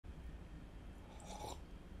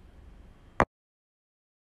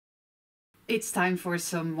it's time for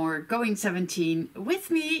some more Going 17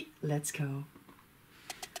 with me. Let's go.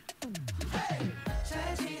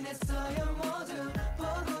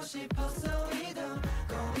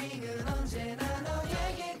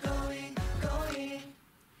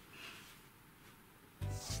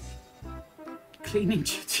 Cleaning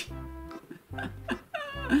duty.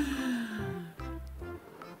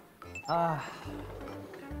 아,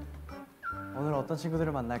 오늘 어떤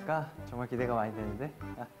친구들을 만날까? 정말 기대가 많이 되는데.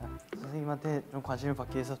 선생님한테 좀 관심을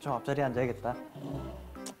받기 위해서 좀 앞자리에 앉아야겠다.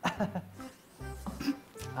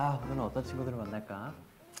 아, 오늘은 어떤 친구들을 만날까?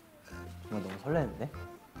 정말 너무 설레는데?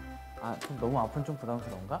 아, 좀 너무 앞은 좀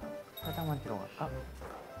부담스러운가? 살짝만 뒤로 갈까?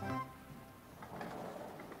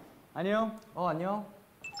 안녕. 안녕.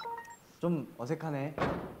 좀 어색하네.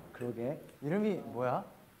 그러게. 이름이 뭐야?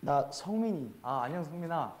 나 성민이. 아, 안녕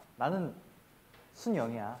성민아. 나는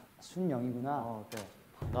순영이야. 순영이구나. 그래.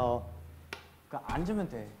 반가워. 그러니까 앉으면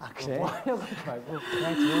돼. 아, 그래? 뭐 하려고 하지 말고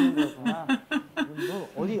그냥 들어오는 거였구나. 너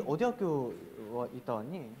어디 학교 있다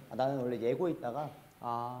왔니? 아, 나는 원래 예고 있다가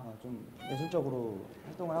좀 예술적으로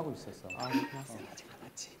활동을 하고 있었어. 그렇구나. 쌤 아직 안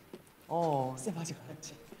왔지? 쌤 아직 안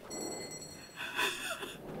왔지?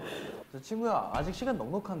 저 친구야, 아직 시간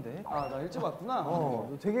넉넉한데? 나 일찍 왔구나. 너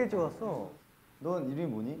되게 일찍 왔어. 넌 이름이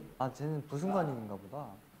뭐니? 쟤는 부승관인가 보다.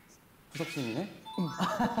 부석순이네?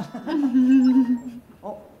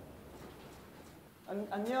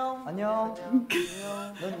 안녕. 안녕.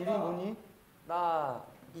 넌 이름이 뭐니? 나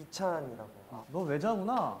이찬이라고. 너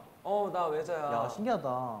외자구나. 나 외자야. 야,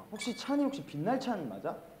 신기하다. 혹시 찬이 빛날 찬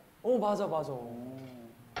맞아? 맞아.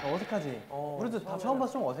 어색하지? 우리도 다 처음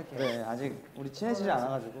봐서 좀 어색해. 그래, 아직 우리 친해지지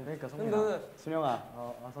않아가지고. 그러니까 성민아. 근데 순영아.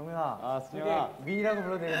 성민아. 순영아. 민이라고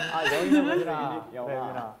불러도 되겠네. 영이라고 민아. 영아. 그래,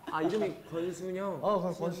 민아. 이름이 권순영.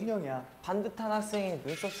 그럼 권순영이야. 반듯한 학생이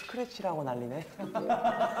눈썹 스크래치라고 난리네.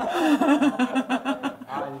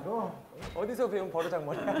 이거? 어디서 배운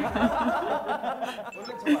버르장머리야?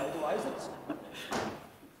 원래 저거 알고 와 있었지.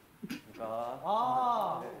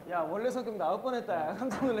 야, 원래 성격 나올 뻔했다. 야.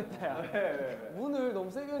 깜짝 놀랐다. 야. 왜? 문을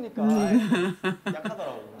너무 세게 여니까.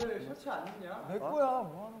 약하더라고. 왜 셔츠 안 입냐? 내 거야.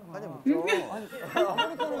 뭐 하는 거야? 아니, 묻죠.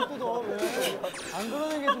 아메리카노 뜯어. 왜? 안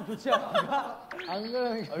그러는 게 좀 좋지 않을까? 안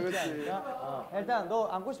그러는 게 좋지 않을까? 일단 너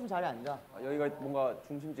앉고 싶으면 자리에 앉아. 여기가 뭔가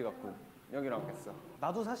중심지 같고 여기로 앉겠어.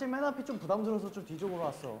 나도 사실 맨 앞이 좀 부담스러워서 좀 뒤쪽으로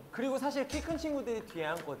왔어. 그리고 사실 키 큰 친구들이 뒤에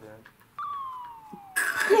앉거든.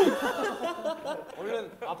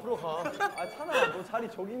 얼른 앞으로 가. 찬아, 너 자리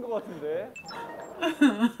저긴 거 같은데?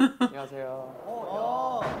 안녕하세요.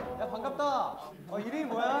 야, 반갑다. 이름이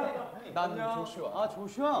뭐야? 난 조슈아.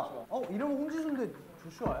 조슈아. 이름은 홍지수인데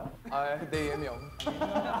조슈아야? 내 예명.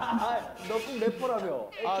 너 꼭 래퍼라며.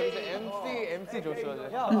 그래서 MC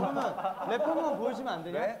조슈아죠. 야, 그러면 래퍼 한번 보여주면 안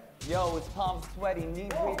되냐? 네? Yo, it's palm sweaty, knee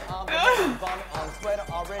weak, I'm vomit on sweater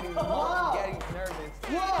already, getting nervous.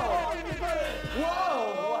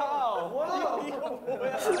 와우. 이거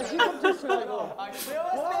뭐야? 힙합 제스처야, 이거.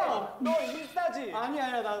 너 인싸지?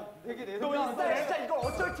 아니야, 나 되게 내 너 인싸 진짜 이거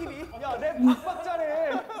어쩔 TV? 야, 랩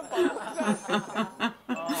박박자래. 야,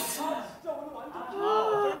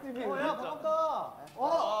 반갑다.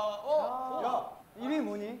 야, 이름이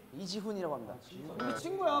뭐니? 이지훈이라고 합니다. 우리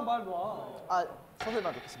친구야, 말 놔.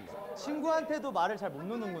 선배만 뵙겠습니다. 친구한테도 말을 잘 못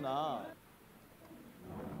놓는구나.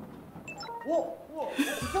 우와,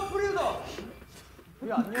 기타 프리다.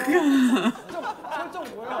 야, 안녕.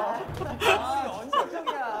 설정 뭐야? 언제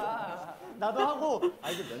설정이야? 나도 하고.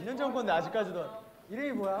 이게 몇 년 전 건데 아직까지도.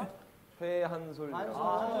 이름이 뭐야? 배한솔.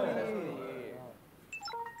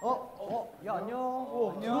 야,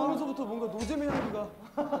 안녕. 들어오면서부터 뭔가 노잼의 향기가.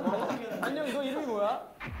 안녕, 너 이름이 뭐야?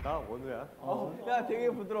 나 원우야. 야, 되게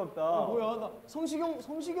부드럽다. 뭐야, 나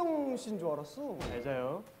성시경 씨인 줄 알았어. 잘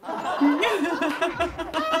자요.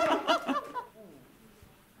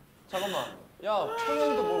 잠깐만. 야,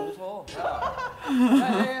 천연도 뭘 웃어? 야,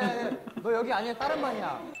 너 여기 아니야, 다른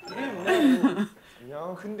반이야. 이름이 뭐야?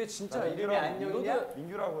 안녕. 근데 진짜 이름이 안녕이냐? 너도,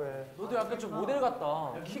 민규라고 해. 너도 약간 좀 모델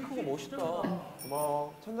같다. 키 크고 멋있다.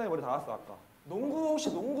 고마워. 천장에 머리 닿았어 아까. 농구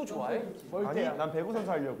혹시 농구 좋아해? 아니, 난 배구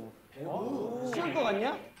선수 하려고. 시험 거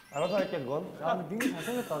같냐? 알아서 할게 그건. 야, 근데 민규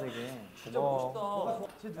잘생겼다 되게. 진짜 멋있다.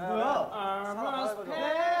 쟤 누구야?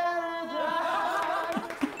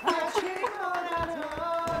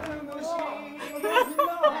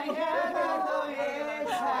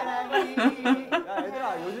 야,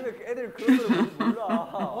 얘들아, 요즘에 애들 그런 걸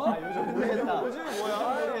몰라. 요즘 모르겠다. 요즘에 뭐야?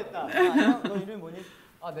 모르겠다. 너 이름이 뭐니?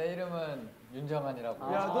 내 이름은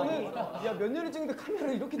윤정환이라고. 야, 너는 몇 년을 찍는데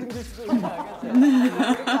카메라 이렇게 등질 수도 있어.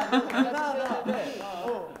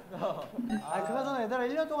 그나저나 얘들아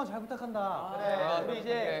 1년 동안 잘 부탁한다. 그래. 우리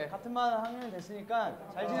이제 같은 반 학년이 됐으니까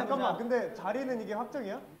잘 지내보자. 잠깐만, 근데 자리는 이게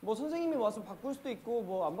확정이야? 뭐 선생님이 와서 바꿀 수도 있고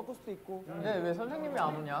뭐 안 바꿀 수도 있고. 근데 왜 선생님이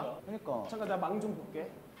안 오냐? 그러니까. 잠깐 나 망 좀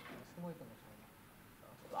볼게.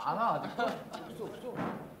 안 와, 아직도.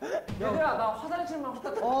 얘들아 나 화장실만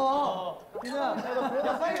부탁. 그냥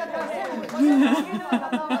야 빨리 갔다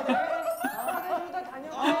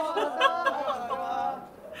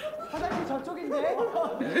화장실 저쪽인데?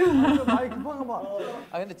 많이 급한가 봐.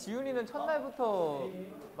 아 근데 지훈이는 첫날부터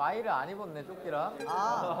마이를 안 입었네, 조끼랑.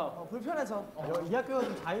 불편해서. 이 학교가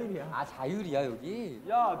좀 자율이야. 아 자율이야 여기?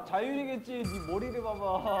 야 자율이겠지. 네 머리를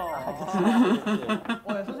봐봐.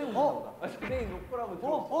 야 선생님 오다. 선생님 놓고라고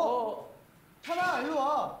들었어. 찬아 일로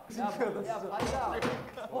와. 야 반장.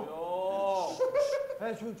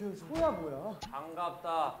 야 저 소야 뭐야?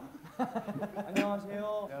 반갑다.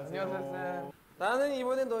 안녕하세요. 안녕하세요. 나는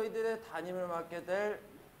이번에 너희들의 담임을 맡게 될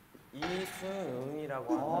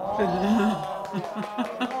이승응이라고 한다.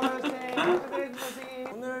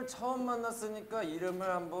 오늘 처음 만났으니까 이름을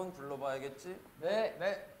한번 불러봐야겠지?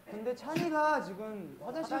 네. 근데 찬이가 지금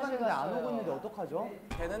화장실 갔는데 안 오고 있는데 어떡하죠?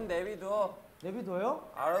 걔는 내비둬. 내비둬요?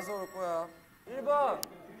 알아서 올 거야. 1번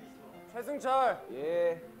최승철.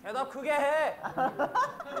 예. 대답 크게 해.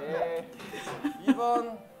 예.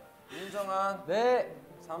 2번 윤정한. 네.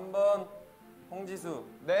 3번 홍지수.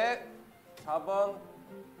 네. 4번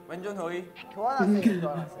왼전허이. 교환학생.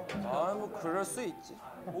 아 뭐 그럴 수 있지.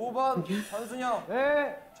 5번 전순영.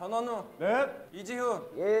 네. 전원우. 네. 이지훈.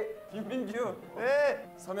 예. 김민규.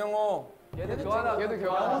 네. 서명호. 얘도 교환학. 얘도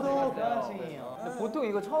저도 교환학생이에요. 근데 보통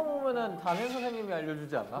이거 처음 오면은 담임 선생님이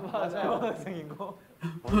알려주지 않나? 맞아요. 교환학생인 거.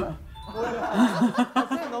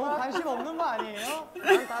 학생 너무 관심 없는 거 아니에요?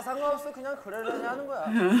 난 다 상관없어. 그냥 그러려니 하는 거야.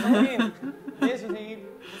 선생님. 네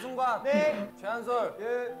선생님. 우승관. 네. 최한솔.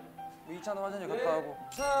 예. 뭐 2차는 화장실 갔다 오고.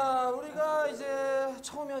 자, 우리가 이제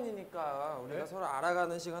초면이니까 우리가 서로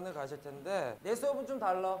알아가는 시간을 가질 텐데 내 수업은 좀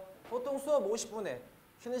달라. 보통 수업 50분에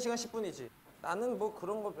쉬는 시간 10분이지. 나는 뭐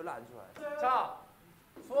그런 거 별로 안 좋아해. 자,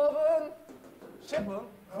 수업은 10분.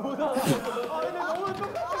 근데 너무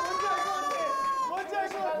똑같아. 뭔지 알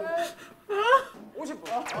것 같아. 50분.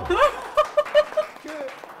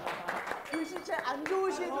 그 진짜 안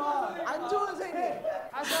좋으신 안 좋은 선생님.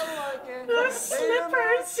 다시 한번 말할게. The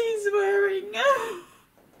slippers he's wearing.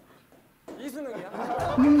 이수능이야.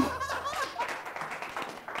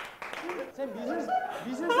 쌤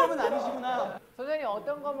미술쌤은 아니시구나. 선생님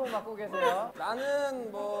어떤 과목 맡고 계세요?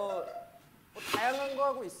 나는 뭐 다양한 거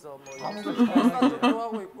하고 있어. 뭐 역사적으로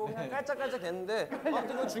하고 있고 그냥 깔짝깔짝 됐는데 아무튼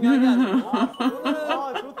그건 중요한 게 아니고 오늘은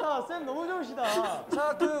아 좋다. 쌤 너무 좋으시다.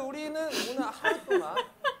 자, 우리는 오늘 하루 동안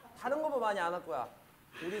다른 거 뭐 많이 안 할 거야.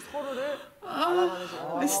 우리 서로를 알아가는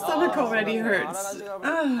시간. My stomach already hurts. 알아가는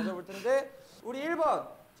시간을 가져볼 텐데 우리 1번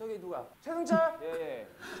저기 누가? 최승철. 예.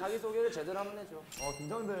 자기 소개를 제대로 한번 해줘.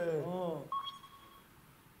 긴장돼.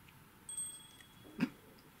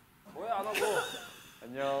 뭐야 안 하고?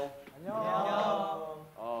 안녕. 안녕.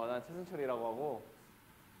 난 최승철이라고 하고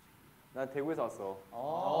난 대구에서 왔어.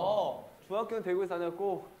 중학교는 대구에서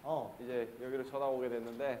다녔고 이제 여기로 전학 오게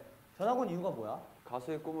됐는데 전학 온 이유가 뭐야?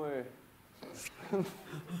 가수의 꿈을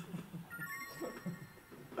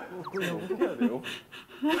그걸 어떻게 해야 돼요?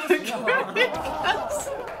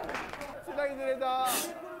 수강이 들다.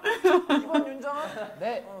 2번 윤정아?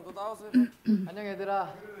 네. 너 나와서 해봐. 안녕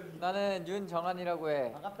얘들아. 나는 윤정한이라고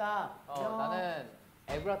해. 반갑다. 나는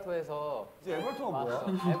에브라토에서 에버토가 왔어.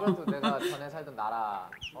 에브라토 내가 전에 살던 나라.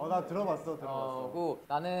 나 들어봤어. 고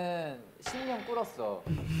나는 10년 꿇었어.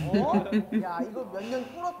 야 이거 몇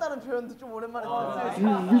년 꿇었다는 표현도 좀 오랜만에 들었어.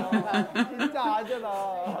 진짜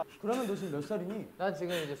아재다. 그러면 너 지금 몇 살이니? 난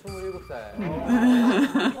지금 이제 27살.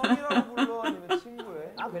 형이라고 불러 아니면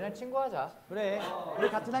친구해? 아 그냥 친구하자. 그래. 우리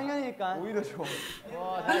같은 학년이니까. 오히려 좋아.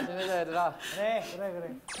 잘 지내자 얘들아. 그래.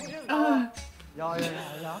 야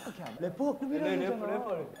아까 걔 래퍼가 꿈이라는 애잖아.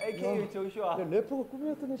 AKA 조슈아. 래퍼가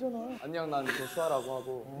꿈이었던 애잖아. 안녕, 난 조슈아라고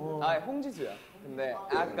하고. 홍지수야. 근데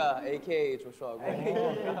아까 AKA 조슈아고.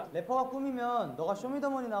 래퍼가 꿈이면 너가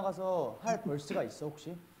쇼미더머니 나가서 할 벌스가 있어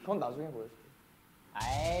혹시? 그건 나중에 보여줄게.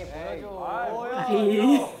 에이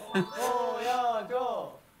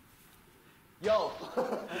보여줘. 요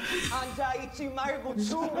앉아 있지 말고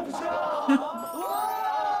춤춰.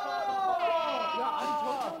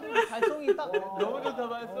 발성이 딱 너무 좋다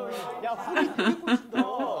발성이. 야 훅이 되게 꽂힌다.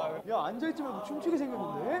 야 앉아있지 말고 춤추게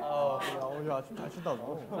생겼는데? 야춤 잘 춘다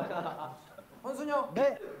너. 헌순영.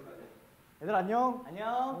 네. 얘들 안녕.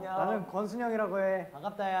 안녕. 나는 권순영이라고 해.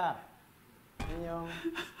 반갑다 야. 안녕.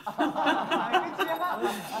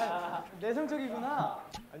 그치야? 내성적이구나.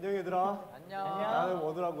 안녕 얘들아. 안녕. 나는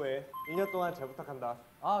원우라고 해. 2년 동안 잘 부탁한다.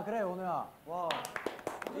 아 그래 원우야. 와.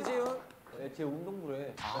 이재훈. 쟤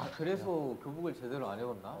운동부래. 아, 그래서 교복을 제대로 안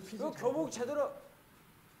입었나? 너 교복 제대로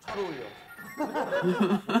잘 어울려.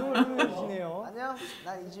 운동을 해주시네요. 안녕,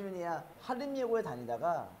 난 이지민이야. 한림예고에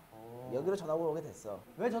다니다가 여기로 전학을 오게 됐어.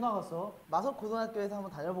 왜 전화 갔어? 마석 고등학교에서 한번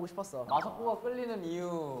다녀보고 싶었어. 마석구가 끌리는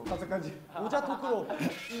이유. 모자 토크로.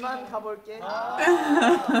 이만 가볼게.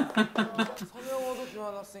 서명호도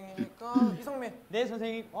교환학생이니까 이성민. 네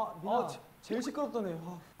선생님. 민아. 제일 시끄럽다네.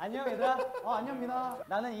 안녕 얘들아. 안녕 민아.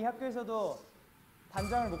 나는 이 학교에서도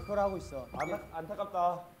단장을 목표로 하고 있어.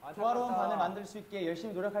 안타깝다. 조화로운 반을 만들 수 있게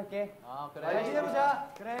열심히 노력할게. 아, 잘 그래.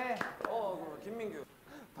 지내보자. 그래. 그럼 김민규.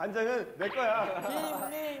 반장은 내 거야.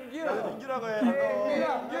 김민규. 나는 민규라고 해.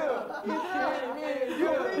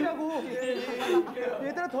 더블이라고.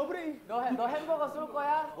 얘들아 더블이. 너 햄버거 쏠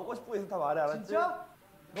거야? 먹고 싶은 거 있으면 다 말해, 알았지? 진짜?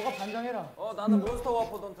 너가 반장해라. 나는 몬스터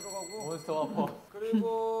와퍼 넌 들어가고. 몬스터 와퍼.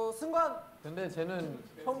 그리고 승관. 근데 쟤는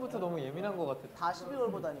처음부터 너무 예민한 것 같아. 다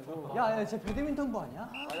 12월 다니고. 야, 쟤 배드민턴부 아니야?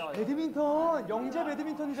 배드민턴. 영재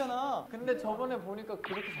배드민턴이잖아. 근데 저번에 보니까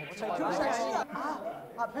그렇게 잘 그렇게 잘 치지 치냐?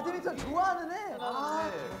 배드민턴 좋아하는 애. 그래.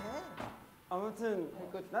 아무튼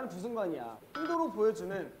나는 부승관이야. 힘도로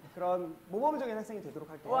보여주는 그런 모범적인 학생이 되도록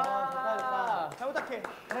할게. 와. 잘 부탁해.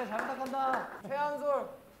 그래, 잘 부탁한다. 최한솔.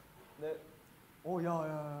 네.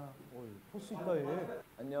 야. 포스 있다 얘.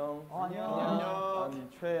 안녕. 안녕. 난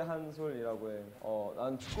최한솔이라고 해.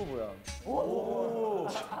 난 축구부야.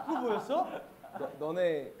 축구부였어?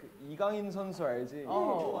 너네 그 이강인 선수 알지?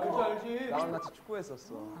 알지. 나랑 같이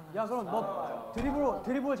축구했었어. 야, 그럼 너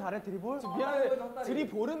드리블 잘해, 드리블? 미안해.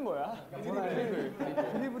 드리볼은 뭐야?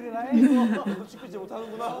 드리블이라 해? 너 축구 이제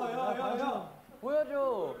못하는구나. 야.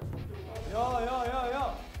 보여줘.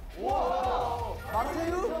 야.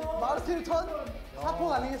 마르세유 턴?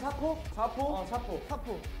 사포 아니게 사포? 사포? 사포.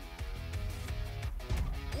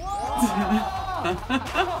 와!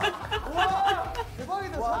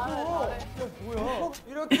 대박이다, 사포. 뭐야?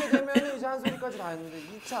 이렇게 되면 이제 한솔이까지 다 했는데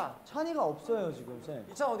 2차. 찬이가 없어요, 지금, 쌤.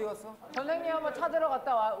 2차 어디 갔어? 선생님 한번 찾으러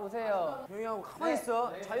갔다 오세요. 조용히 하고 가만히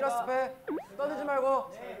있어. 자이라스 패. 떠들지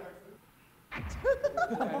말고.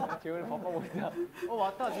 기분을 바꿔보자.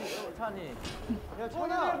 왔다, 찬이. 야,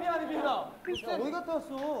 찬아. 미안해. 어디 갔다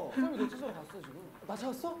왔어? 쌤이 너 찾으러 갔어, 지금. 나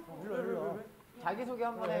찾았어? 일로. 자기소개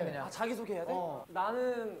한번 해, 그냥. 자기소개 해야 돼?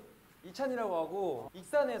 나는 이찬이라고 하고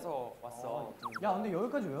익산에서 왔어. 야, 근데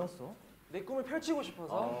여기까지 왜 왔어? 내 꿈을 펼치고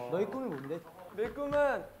싶어서. 너의 꿈이 뭔데? 내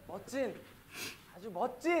꿈은 아주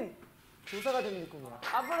멋진 교사가 되는 내 꿈이야.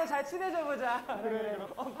 앞으로 잘 친해져 보자. 그래.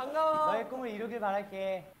 반가워. 너의 꿈을 이루길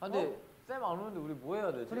바랄게. 근데 쌤 안 오는데 우리 뭐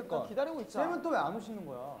해야 되지? 그러니까 기다리고 있자. 쌤은 또 왜 안 오시는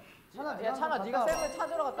거야? 야, 찬아, 네가 쌤을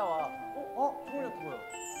찾으러 갔다 와. 총력 뭐야?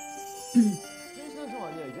 쉬는 중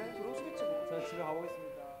아니야 이제? 들어오시겠지 뭐. 자 집에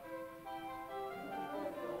가보겠습니다.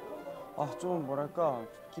 좀 뭐랄까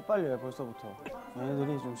기빨려요 벌써부터.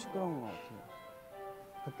 얘네들이 좀 시끄러운 것 같아요.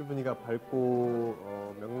 학교 분위기가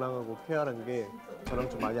밝고 명랑하고 쾌활한 게 저랑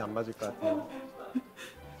좀 많이 안 맞을 것 같아요.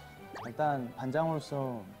 일단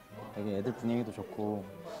반장으로서 되게 애들 분위기도 좋고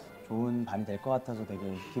좋은 반이 될 것 같아서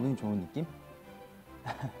되게 기분이 좋은 느낌?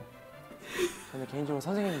 근데 개인적으로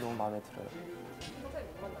선생님이 너무 마음에 들어요.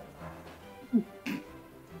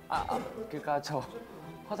 그러니까 저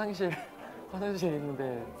화장실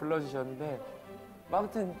있는데 불러주셨는데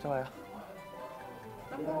아무튼 좋아요.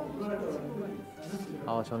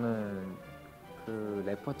 저는 그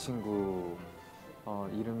래퍼 친구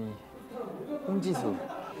이름이 홍지수.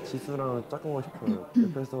 지수랑 짝꿍하고 싶어요.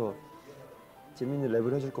 옆에서 재밌는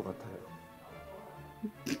랩을 해줄 것 같아요.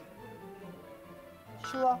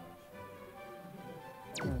 슈아?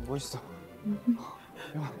 멋있어.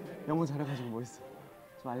 영어 잘해가지고 멋있어.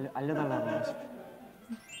 좀 알려달라고 하고 싶어.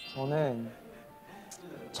 저는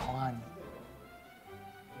정한이.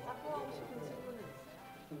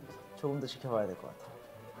 조금 더 지켜봐야 될 것 같아요.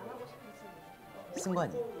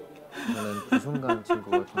 승관이. 저는 부순간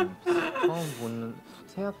친구가 좀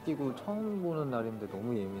새 학기고 처음 보는 날인데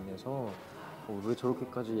너무 예민해서 왜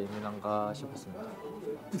저렇게까지 예민한가 싶었습니다.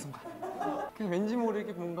 그냥 왠지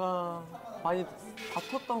모르게 뭔가 많이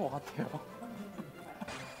다퉜던 것 같아요.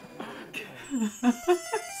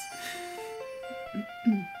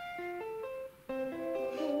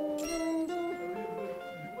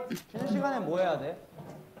 쉬는 시간에 뭐 해야 돼?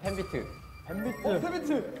 팬비트.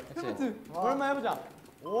 팬비트. 얼마 해보자.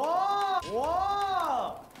 와!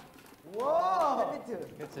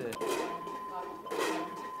 팬비트. 그치.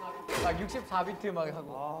 막 64비트 막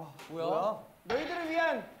하고. 뭐야? 너희들을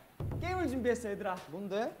위한 게임을 준비했어, 얘들아.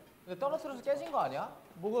 뭔데? 근데 떨어뜨려서 깨진 거 아니야?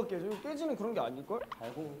 뭐가 깨져? 깨지는 그런 게 아닐걸?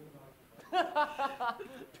 알고.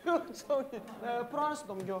 표정이. 야, 프로 하나씩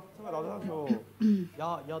넘겨. 승아 나도 하셔.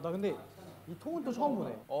 야, 나 근데 이 통은 또 처음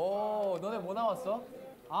보네. 너네 뭐 나왔어?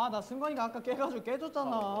 아, 나 승관이가 아까 깨가지고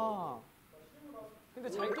깨졌잖아. 근데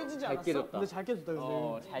잘 깨지지 않았어? 깨졌다. 근데 잘 깨졌다,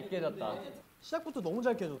 근데. 잘 깨졌다. 시작부터 너무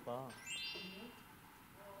잘 깨졌다.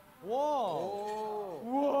 와.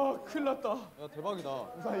 우와, 큰일 났다. 야, 대박이다.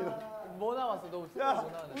 우산이다. 뭐 나왔어? 너 무슨 야,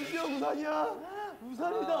 뭐 나왔는데? 우지 형 우산이야.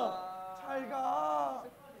 우산이다. 잘 가.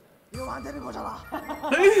 이거 만드는 거잖아.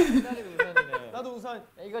 우산이네. 나도 우산. 야,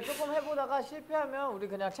 이거 조금 해보다가 실패하면 우리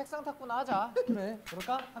그냥 책상 탁구나 하자. 그래.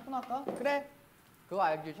 그럴까? 탁구나 할까? 그래. 그거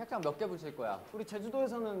알지? 책상 몇 개 붙일 거야? 우리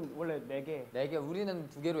제주도에서는 원래 4개. 4개. 우리는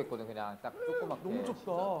 2개로 했거든. 그냥 딱 조그맣게. 너무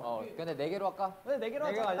좁다. 근데 4개로 할까? 네, 4개로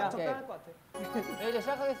하자. 가자. 딱 적당할 것 같아. 네, 이제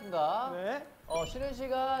시작하겠습니다. 네. 쉬는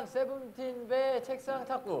시간 세븐틴 배 책상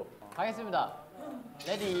탁구 가겠습니다.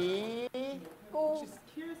 레디 고.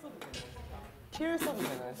 킬 서브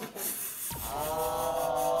되나요?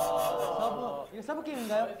 서브. 이거 서브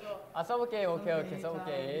게임인가요? 서브 게임. 오케이. 서브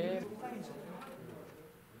게임.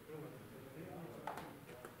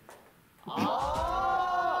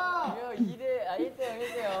 이거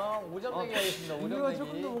 1대0. 5점 내기 하겠습니다. 5점 이거 내기.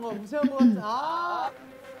 조금 더 뭔가 우세한 것 같아.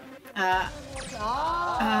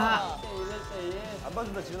 아, 1대1. 안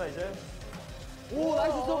봐준다 지훈아 이제. 오,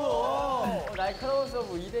 나이스 서브. 날카로운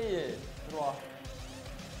서브 2대1. 들어와.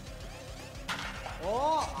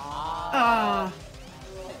 아,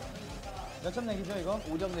 몇 점 내기죠, 이거?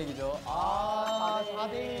 5점 내기죠.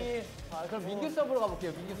 4대1. 그럼 민규 서브로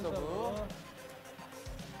가볼게요. 민규 서브.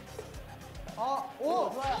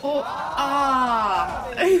 오! 좋아요. 아,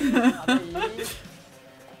 4대2.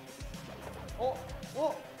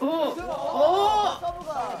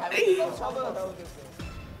 서브가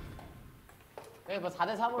네, 뭐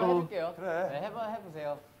 4대3으로 해줄게요. 그래. 네,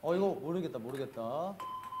 해보세요. 이거 모르겠다. 이거 모르겠다.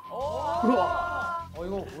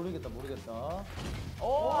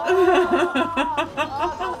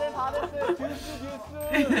 4대4 듀스.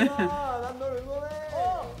 난 널 응원해.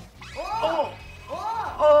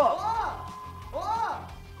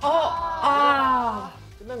 아,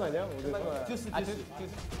 끝난 거 아니야? 오늘 듀스.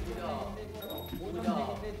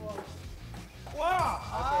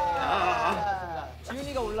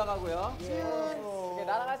 지훈이가 올라가고요. 오케이,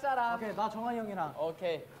 나랑 할 사람. 오케이, 나 정한이 형이랑.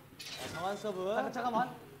 오케이. 정한 서브. 잠깐만.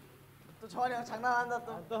 또 정한이 형 장난한다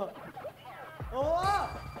또. 우와!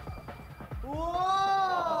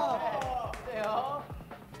 주세요.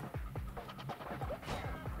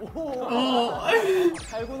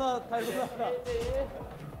 달고나. 1대1.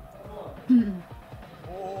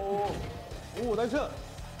 오, 나이스.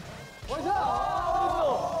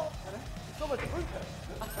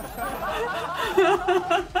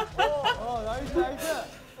 나이스.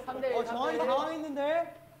 3대1. 정한이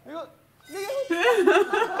당황했는데. 이거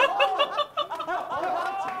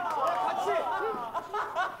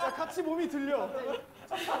같이 몸이 들려. 나이스.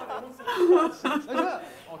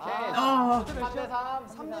 오케이. 3대3.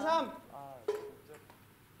 3대3.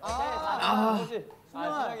 오케이.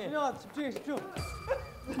 준영아, 집중.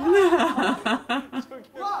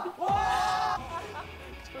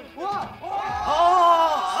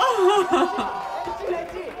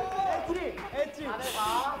 엣지. 4대4.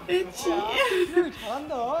 엣지. 준영이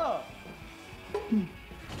잘한다.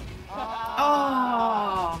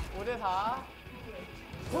 5대4.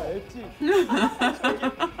 엣지.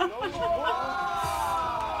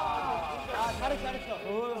 잘했어.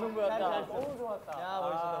 좋은 승부였다. 잘했어. 너무 좋았다. 야,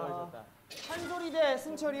 멋있다. 한솔이 대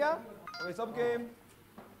승철이야? 오케이 서브 게임.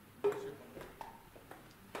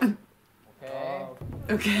 오케이.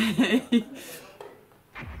 오케이.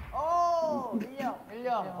 오, 1점.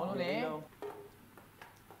 번호네.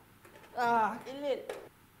 1-1.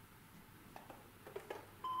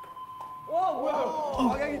 뭐야?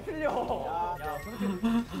 방향이 틀려. 야, 저렇게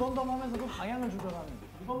무덤덤하면서도 방향을 조절하는.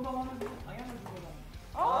 무덤덤하면서도 방향을 조절하는.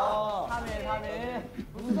 3일.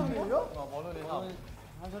 무슨 성이에요? 번호네 3.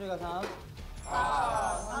 한솔이가 3.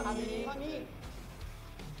 3이.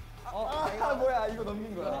 뭐야 이거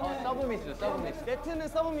넘긴 거야. 서브 미스. 네트는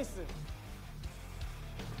서브 미스.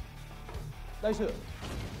 나이스.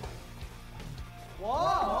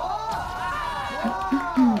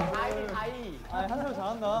 다이. 한솔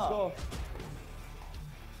잘한다.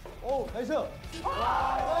 오, 나이스.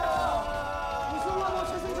 우승하고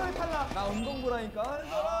최승철이 탈락. 나 운동부라니까.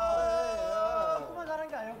 조금만 잘한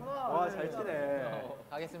게 아니었구나. 와 잘 치네.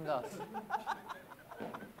 가겠습니다.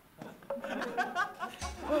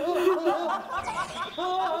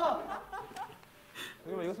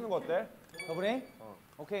 그러면 이거 쓰는 거 어때? 더블A?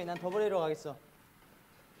 오케이, 난 더블A로 가겠어.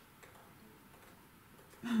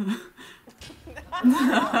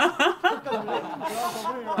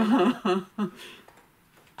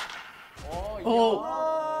 오.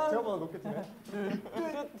 생각보다 높게 치네.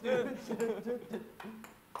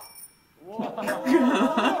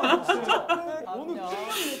 오늘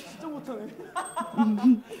진짜 못하네.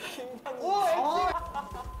 오,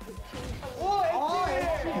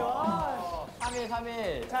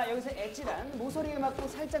 3일. 자, 여기서 엣지란 모서리에 맞고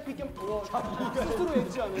살짝 비껴 보여. 스스로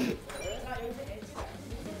엣지하네. 자, 여기서 엣지란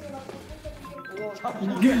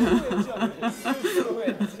모서리에 맞고 살짝 비껴 보여.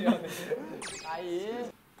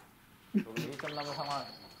 사일. 여기 1점 남은 상황.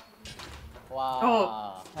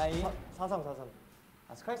 와. 다이. 4-3.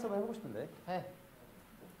 아, 스카이 서브 해보고 싶은데. 해.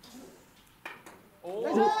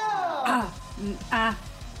 나이스! 아.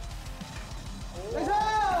 나이스!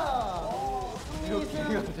 이거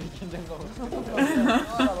되게 긴장감 없어.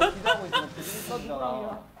 기대하고 있어.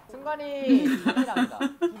 승관이 3위랍니다.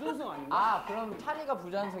 부전승 아닌가? 아, 그럼 찬이가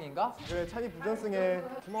부전승인가? 그래, 찬이 부전승에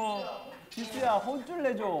지수야, 혼쭐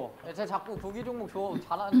내줘. 야, 쟤 자꾸 구기 종목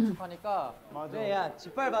잘하는 척하니까. 맞아. 그래, 야,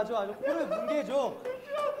 짓밟아줘. 아주 코를 뭉개줘.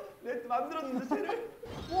 만들었는데 채를?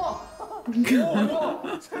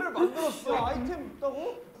 채를 만들었어. 야, 아이템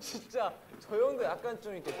있다고? 진짜 저 형도 약간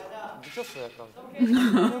좀 이렇게 미쳤어 약간.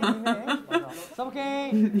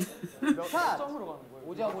 서브킹. 스타트. 점으로 가는 거예요.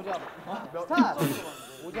 오잡. 스타트.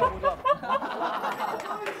 오잡.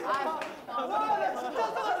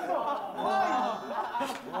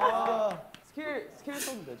 스킬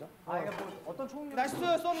써도 되죠? 아, 이거 뭐 어떤 총류? 나이스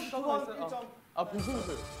서브 두번 1점. 아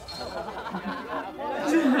분신술.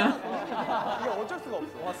 이게 어쩔 수가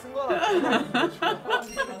없어. 와 승관아.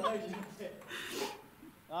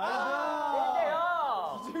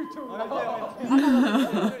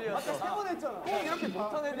 아까 3번 했잖아. 꼭 이렇게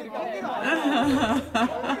못한 애들이 경기가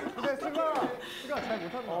근데 승관아 잘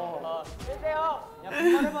못한다. 1대0. 야,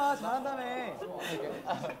 그만해봐. 잘한다며.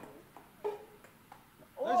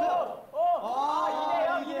 나이스. 아,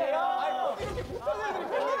 2대0. 이렇게 못한 애들이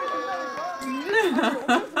경기를 한다니까.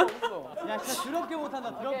 야, 진짜 더럽게 못한다.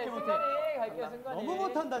 더럽게 못해. 승관이 갈게요, 승관이. 너무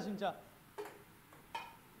못한다, 진짜.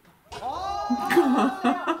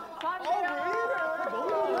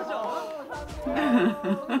 너무 못하지 않아?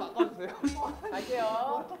 바꿔주세요. 갈게요.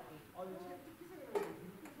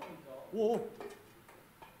 오.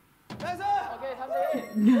 나이스! 오케이,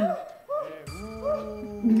 3대1.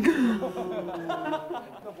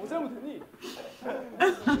 나뭐 잘못했니?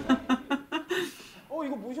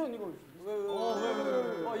 이거 모션 이거. 왜?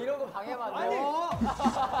 이런 거 방해만 안 아니. 돼. 이런 거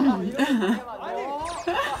방해만 안 아니. 돼.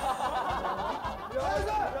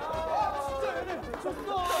 진짜 얘네 미쳤어.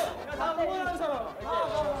 야, 나 응원하는 사람.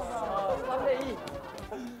 3대2.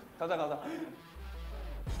 가자.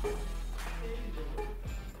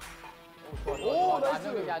 오,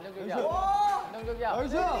 안정적이야. 안정적이야.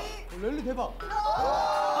 나이스. 랠리 대박.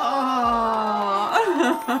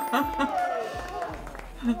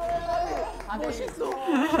 멋있어.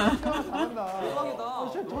 잘한다. 대박이다.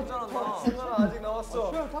 너무 잘한다. 승관아 아직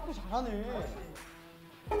남았어. 수영 탁구 잘하네.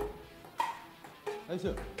 나이스.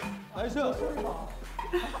 나이스. 만날 수도 있어.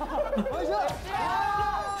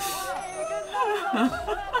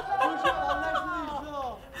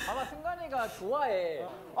 아마 승관이가 좋아해.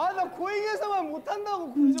 아, 나 고잉에서만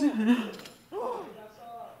못한다고 그죠?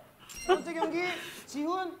 번째 경기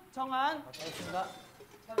지훈, 정한. 알겠습니다.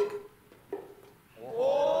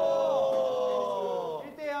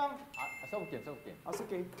 1대0. 서브게임.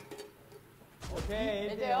 게임.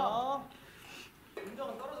 오케이, 1대0. 1대0.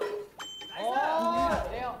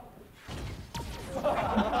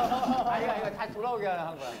 이거 다시 돌아오게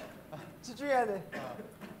한 거야. 집중해야 돼.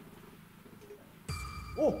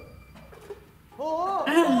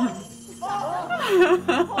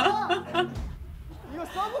 이거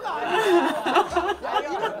서브가 아니야.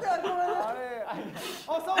 이럴 때안 그러네.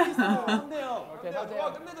 서브 있어. 3대0. 오케이, 좋아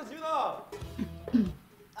 3대0. 끝내자 지훈아.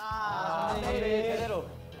 아, 3대1 제대로.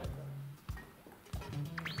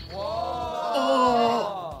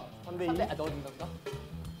 와. 3대2. 너 준다.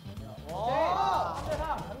 오케이. 3대3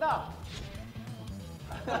 간다.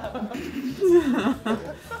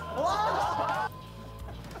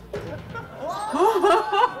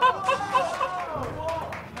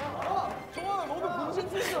 정원아 너도 분신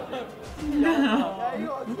쓰지. 야,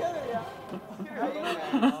 이거 어떻게 해야 되냐?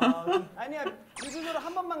 아니야, 유주소로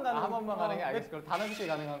한 번만 가는. 한 번만 가는 게 알겠어. 그럼 다른 스킬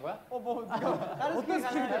가능한 거야? 뭐 다른 스킬이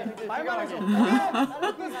가능해. 말만 해줘.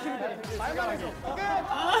 다른 스킬이 말만 해줘. 오케이.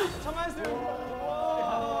 정한수.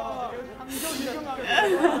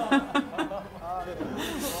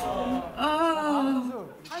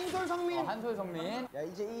 한솔 성민. 한솔 성민. 야,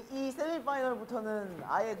 이제 이 세미파이널부터는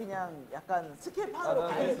아예 그냥 약간 스킬판으로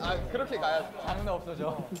가야 돼. 아 그렇게 가야. 장르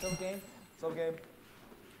없어져. 서브게임.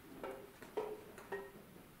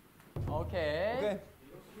 오케이.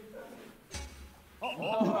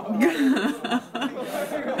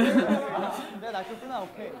 내가 낚였구나.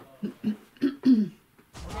 오케이.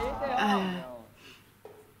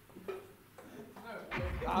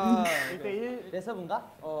 아, 1대1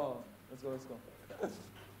 레서브인가? Let's go, let's go.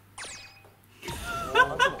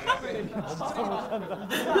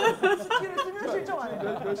 스킬을 쓰면 실점 안 해.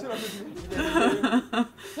 몇 시라고?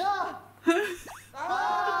 자!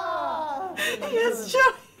 Yes,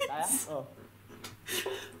 sure.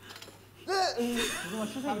 나야? 누구만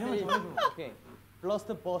슛의 이름을 정해줘. 오케이.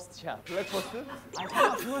 블러스트 버스트 샷. 블랙버스트? 아니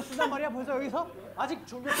잠깐 그걸 쓰단 말이야 벌써 여기서? 아직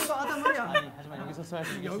준비 생각하단 말이야. 아니 하지만 여기서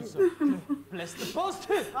써야지 이길 수 있어. 블래스트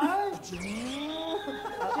버스트. 아이. 여기.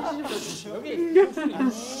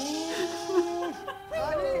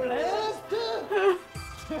 아니 블래스트.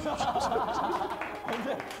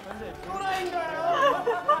 언제? 또라이인가요?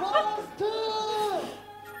 버스트.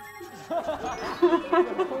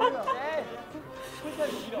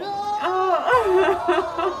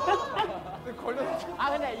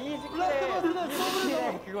 근데 이 스킬에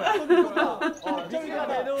그거야. 믹스가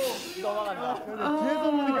돼도 넘어간다.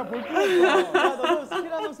 뒤에서 보니까 볼 필요 없어. 야 너도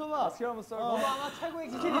스킬 한번 써봐. 스킬 한번 써. 너도 아마 최고의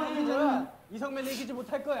스킬 이름이지만 이성맨을 이기지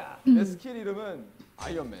못할 거야. 내 스킬 이름은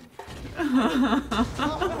아이언맨.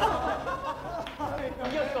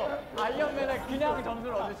 이겼어. 아이언맨은 그냥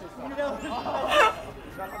점수를 얻을 수 있어.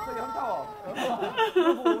 나 갑자기 현타 와.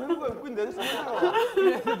 이거 보고 행복에 웃고 있는데 현타가.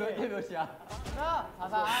 그래서 몇대 몇이야? 하나,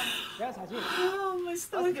 4-3. 내가 자지. Oh, my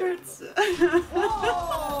stomach hurts.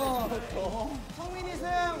 성민이 승.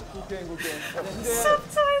 굿게임, 굿게임.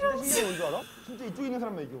 Subtitles. 이게 뭔지 알아? 진짜 이쪽에 있는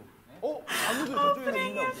사람만 이겨. 아무도 저쪽에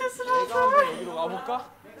있는 사람 내가 한번 여기로 가볼까?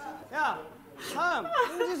 야, 3.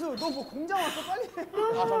 홍지수, 너 뭐 공장 왔어? 빨리 해. 아,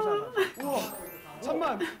 잠시만. 우와.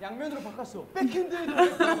 잠만. 양면으로 바꿨어. 백핸드에도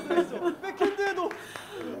했어. 백핸드에도.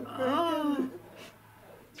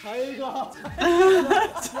 잘 가. 잘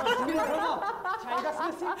가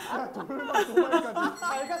스매시. 야 도발까지.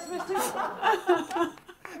 잘 가 스매시.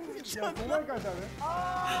 야 도발까지 하네.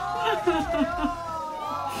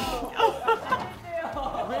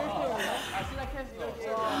 왜 이렇게 오냐? 아,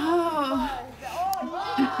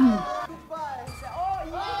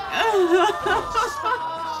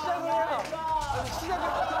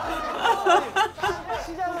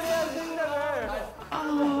 시작을 해야 생각을.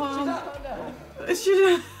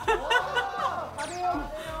 Should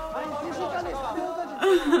아니, 2시간에 4명까지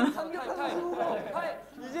타임.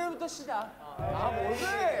 이제부터 시작. 아, 뭐지?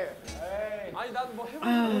 아니, 난 뭐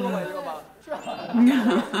해보는 거봐, 이거 봐. 친구야.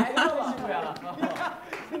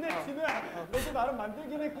 근데 진우야, 너도 나름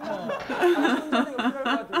만들긴 했구나.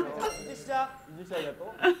 이제 시작. 이제 시작이야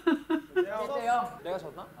또? 1대0. 내가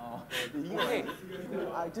졌나? 오케이.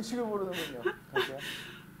 아, 이제 지금 모르는군요. 갈게요.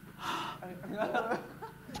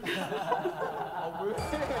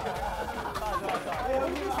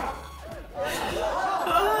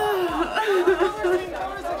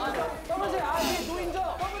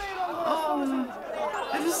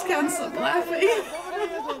 I just can't stop laughing.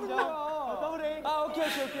 아, 오케이.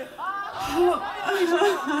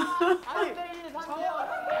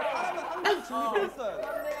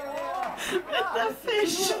 The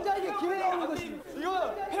fish. 혼자에게 기회가 오는 것이.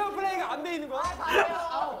 이거 페어플레이가 안 돼 있는 거야?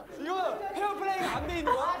 이거 페어플레이가 안 돼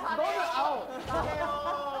있는 거야? 너는 아웃.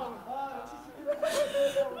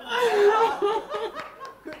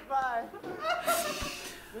 굿바이.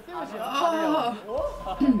 몇 대 몇이야?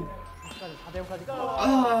 4대0까지 가.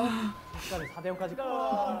 4대0까지 가.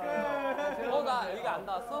 나 여기 안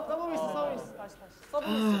닿았어? 서브미스. 다시.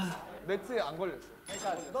 매트에 안 걸렸어.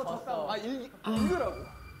 그러니까 너 졌다고. 아, 읽으라고.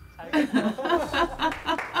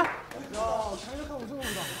 강력한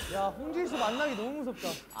우승입니다. 야, 홍지수 만나기 너무 무섭다.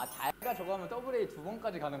 아 자기가 저거 하면 더블 A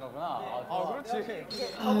 2번까지 가는 거구나. 아, 그렇지.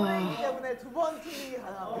 이게 더블이기 때문에 두 번 팀이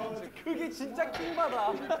가능하고. 그게 진짜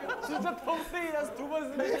킹받아. 진짜 덤스테이라서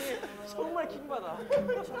 2번 쓰는 게 정말 킹받아.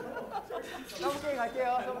 서브게임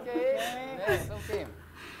갈게요. 서브게임. 네, 서브 게임.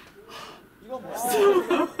 이건 뭐야?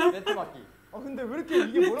 네트 맞기. 근데 왜 이렇게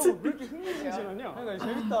이게 뭐라고 왜 이렇게 흥미진진하냐? 그러니까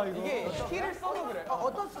재밌다 이거. 이게 스킬을 써서 그래.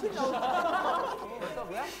 어떤 스킬이 나오지?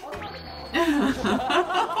 서브야?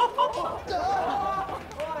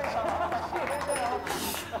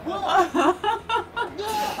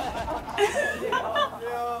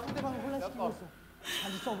 상대방을 혼란시키고 있어.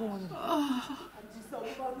 단지 서브만으로. 단지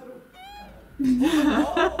서브만으로.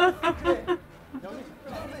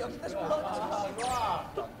 여기까지 올라왔다.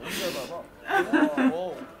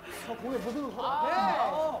 저 공에 모든 거.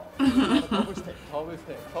 더블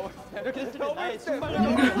스텝. 이렇게 했을 때 나의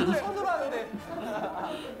신발력을 손으로 하는데.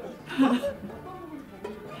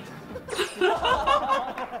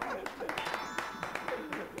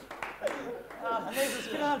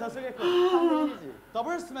 스킬 하나 더 쓰겠고. 3대 1이지.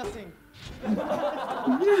 더블 스매싱.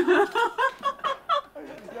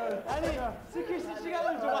 아니 스킬 쓸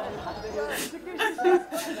시간을 줘. 스킬 쓸 시간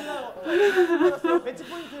주라고. 매치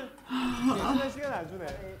포인트. 예전에 시간 안 주네.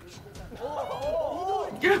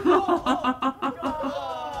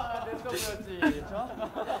 내 서브였지.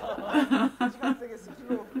 시간 세게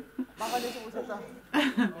스킬로 막아내지 못했다.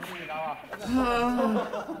 정민이 나와.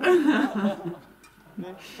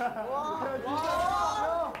 네. 와,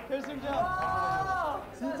 결승전.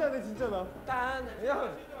 진짜네 진짜다.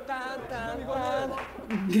 딴딴딴딴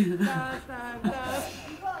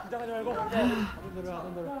긴장하지 말고.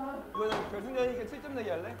 이거는 결승전이니까 7점 내기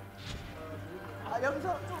할래? 아 여기서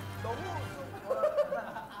좀 너무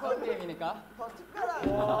그런 게임이니까. 더 특별한.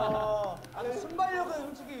 와. 아니 순발력은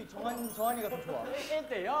솔직히 정한이가 더 좋아.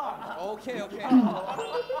 1대0. 오케이. 오케이.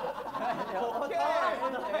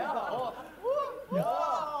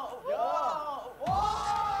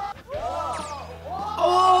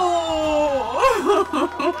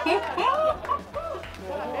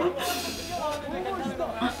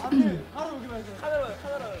 바로 여기 말고.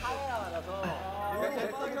 카메라 맞아서.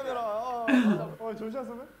 카메라. 조시아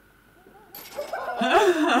선배?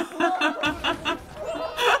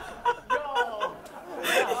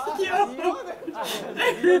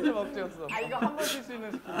 이건 좀 억지였어. 이거 한 번 쓸 수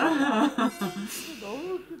있는 스킬.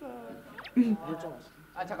 너무 웃기다.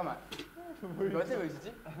 아 잠깐만. 몇 대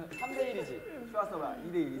몇이지? 3대 1이지. 슈아 서브야.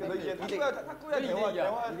 2대 1. 너 이제 탁구야 이 대화 얘기야.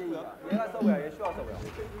 대화. 얘가 서브야. 얘 슈아 서브야.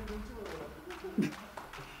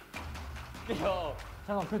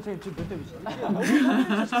 잠깐 지금 몇 대 몇이지?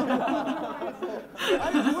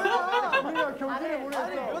 아니 뭐야? 우리가 경기를 모르겠어.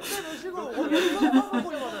 몇대 몇이고 어디서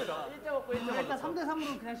일단 3대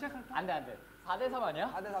 3으로 그냥 시작할까? 안돼. 4대 3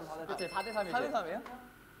 아니야? 4대 3, 4대 3. 그치 4대 3이지. 4대 3이야?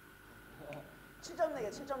 7점 내기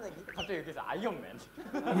 7점 내기. 갑자기 이렇게 해서 아이언맨.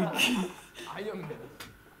 아이언맨.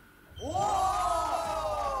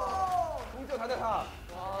 동점 4대 4.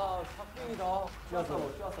 와 삭빙이다. 슈아 서브.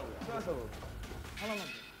 슈아 서브.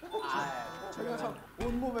 저 녀석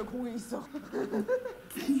온몸에 공이 있어.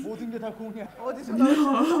 모든 게 다 공이야. 어디서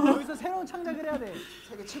나왔어? 여기서 새로운 창작을 해야 돼.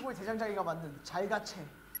 세계 최고의 대장장이가 만든 잘가채.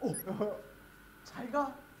 오.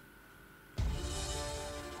 잘가?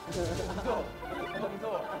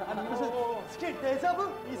 아니 이것은 스킬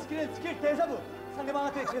대사부? 이 스킬은 스킬 대사부.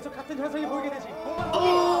 상대방한테 계속 같은 현상이 보이게 되지.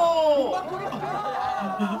 공방구리.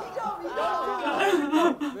 2점.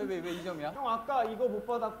 왜 2점이야? 형 아까 이거 못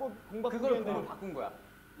받았고 그걸 공방구리인데. 바꾼 거야.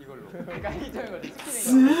 이걸로. 그러니까 2점인 거지.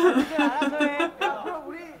 스킬인 거. 이제 알아서 해. 야 그럼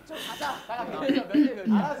우리 좀 가자. 잠깐 그래서 몇 대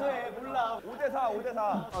몇이야? 알아서 해. 몰라. 5대 4, 5대 4.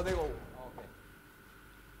 아 내가 오케이.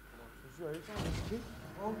 조슈아 1점 스킬?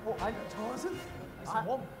 아니 저것은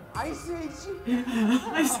아이스 에이지?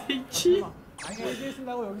 아이스 에이지. 아이스 에이지를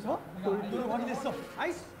쓴다고 여기서? 너를 확인했어.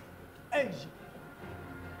 아이스 에이지.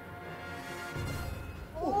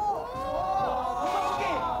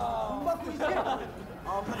 공방구리 스킬.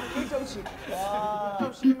 아 방금 1점씩. 와.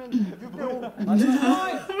 1점씩이면 6대 5. 맞아.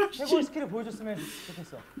 최고의 스킬을 보여줬으면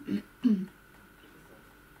좋겠어.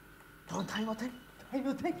 넌 타임어택?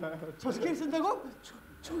 타임어택? 저 스킬 쓴다고?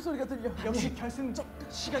 총소리가 들려. 역시 결승전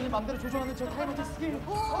시간을 맘대로 조정하는 저 타임어택 스킬.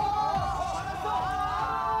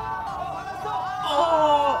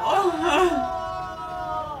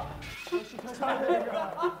 역시 결승전.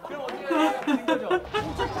 그럼 어떻게 된 거죠?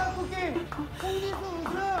 우측 쿠킹 홍지수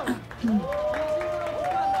우승.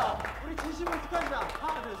 우리 진심으로 축하한다.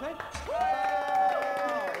 하나 둘 셋.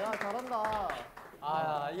 야 잘한다.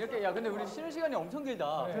 아 이렇게 야 근데 우리 쉬는 시간이 엄청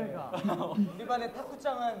길다. 그러니까 우리 반의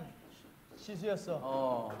탁구장은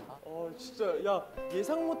지수였어. 진짜 야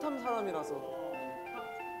예상 못한 사람이라서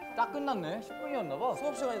딱 끝났네. 10분이었나 봐.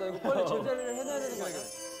 수업 시간이다. 이거 빨리 제자리를 해놔야 되는 거 아니야?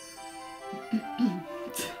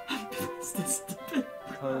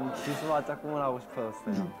 저는 지수와 짝꿍을 하고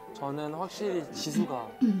싶어졌어요. 저는 확실히 지수가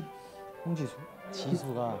홍지수?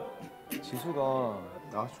 지수가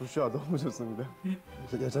조시아 너무 좋습니다.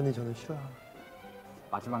 여전히 저는 싫어요.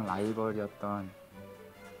 마지막 라이벌이었던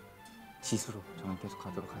지수로 저는 계속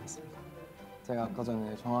가도록 하겠습니다. 제가 아까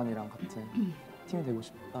전에 정한이랑 같은 팀이 되고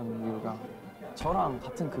싶다는 이유가 저랑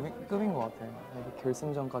같은 급인 것 같아요. 여기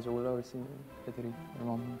결승전까지 올라올 수 있는 애들이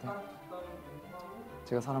얼마 없는데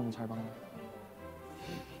제가 사람을 잘 만나요.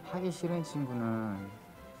 하기 싫은 친구는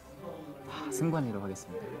승관이라고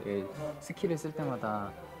하겠습니다. 얘 스킬을 쓸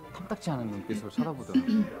때마다 탐탁지 않은 눈빛으로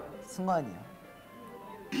쳐다보더라고요. 승관이야.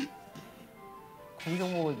 구기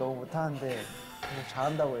종목을 너무 못하는데 계속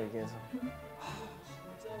잘한다고 얘기해서.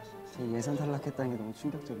 제 예선 탈락했다는 게 너무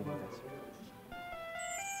충격적입니다. 지금.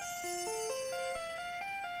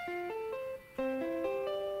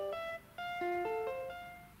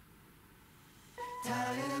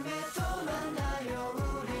 다음에 또 만나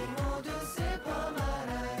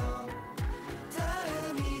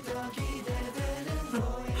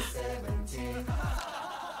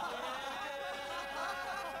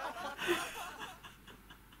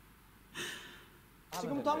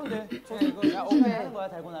돼. 이거 야 오케이 하는 거야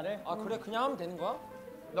달고나를. 아 그래 그냥 하면 되는 거야?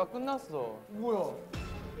 나 끝났어. 뭐야?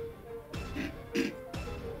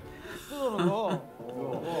 또 저런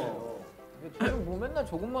거. 쟤는 뭐 맨날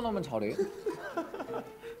저것만 하면 잘해?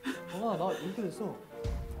 정아 나 이렇게 됐어.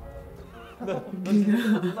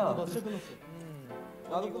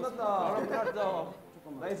 나도 끝났다. 나랑 끝났죠.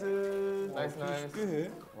 나이스.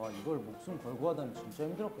 나이스. 와 이걸 목숨 걸고 하다니 진짜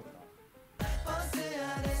힘들었겠다.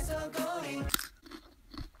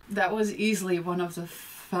 That was easily one of the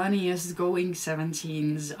funniest going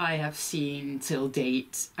 17s I have seen till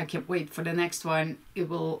date. I can't wait for the next one. It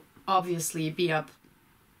will obviously be up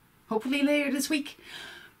hopefully later this week.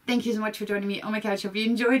 Thank you so much for joining me on my couch. Hope you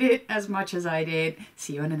enjoyed it as much as I did.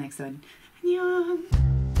 See you on the next one. 안녕.